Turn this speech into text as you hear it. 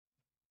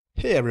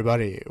Hey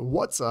everybody,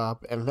 what's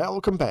up and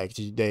welcome back to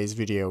today's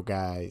video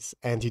guys.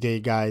 And today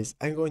guys,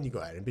 I'm going to go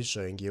ahead and be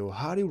showing you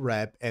how to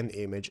wrap an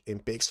image in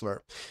Pixlr.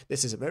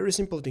 This is a very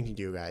simple thing to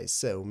do guys,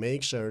 so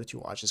make sure to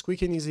watch this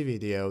quick and easy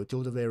video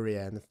till the very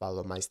end and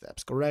follow my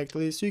steps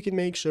correctly so you can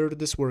make sure that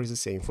this works the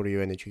same for you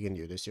and that you can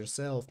do this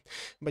yourself.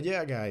 But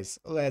yeah guys,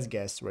 let's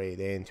get straight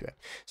into it.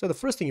 So the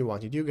first thing you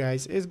want to do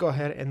guys is go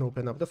ahead and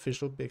open up the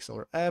official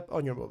Pixlr app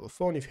on your mobile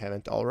phone if you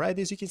haven't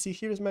already. As you can see,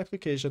 here is my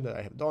application that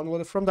I have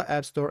downloaded from the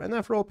App Store, and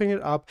after opening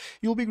it up,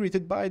 you'll be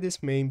greeted by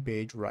this main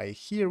page right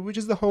here, which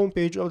is the home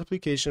page of the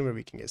application where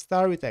we can get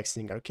started with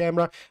accessing our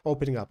camera,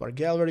 opening up our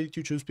gallery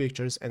to choose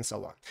pictures, and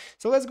so on.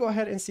 So let's go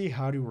ahead and see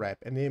how to wrap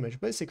an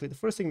image. Basically, the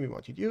first thing we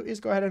want to do is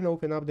go ahead and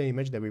open up the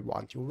image that we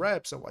want to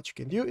wrap. So what you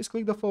can do is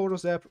click the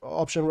Photos app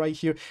option right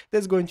here.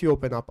 That's going to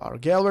open up our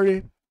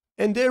gallery.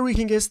 And there we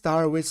can get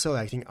started with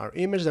selecting our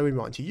image that we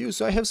want to use.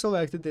 So I have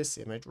selected this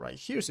image right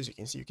here. So as you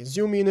can see, you can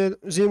zoom in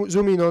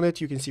on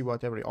it. You can see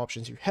whatever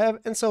options you have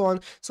and so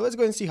on. So let's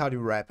go and see how to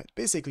wrap it.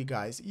 Basically,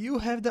 guys, you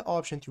have the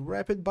option to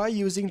wrap it by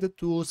using the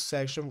tools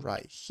section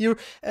right here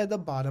at the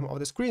bottom of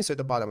the screen. So at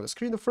the bottom of the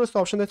screen, the first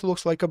option that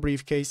looks like a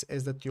briefcase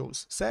is the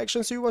tools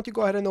section. So you want to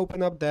go ahead and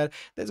open up that.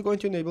 That's going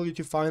to enable you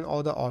to find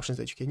all the options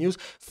that you can use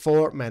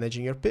for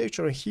managing your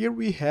picture. And here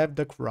we have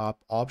the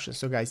crop option.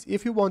 So guys,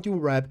 if you want to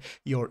wrap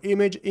your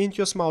image into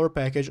a smaller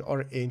package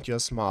or into a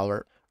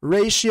smaller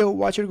ratio,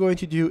 what you're going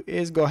to do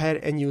is go ahead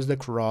and use the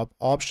crop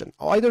option.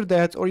 Either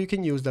that or you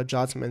can use the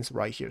adjustments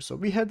right here. So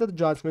we have the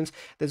adjustments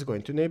that's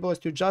going to enable us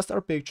to adjust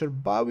our picture,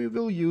 but we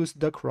will use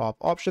the crop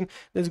option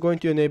that's going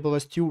to enable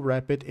us to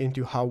wrap it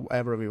into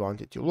however we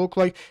want it to look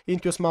like,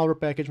 into a smaller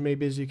package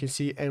maybe, as you can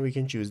see, and we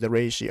can choose the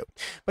ratio.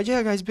 But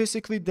yeah guys,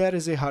 basically that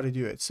is how to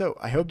do it. So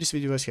I hope this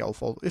video was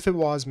helpful. If it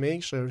was,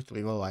 make sure to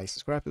leave a like,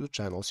 subscribe to the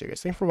channel. So you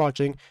guys, thanks for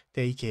watching,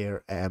 take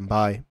care and bye.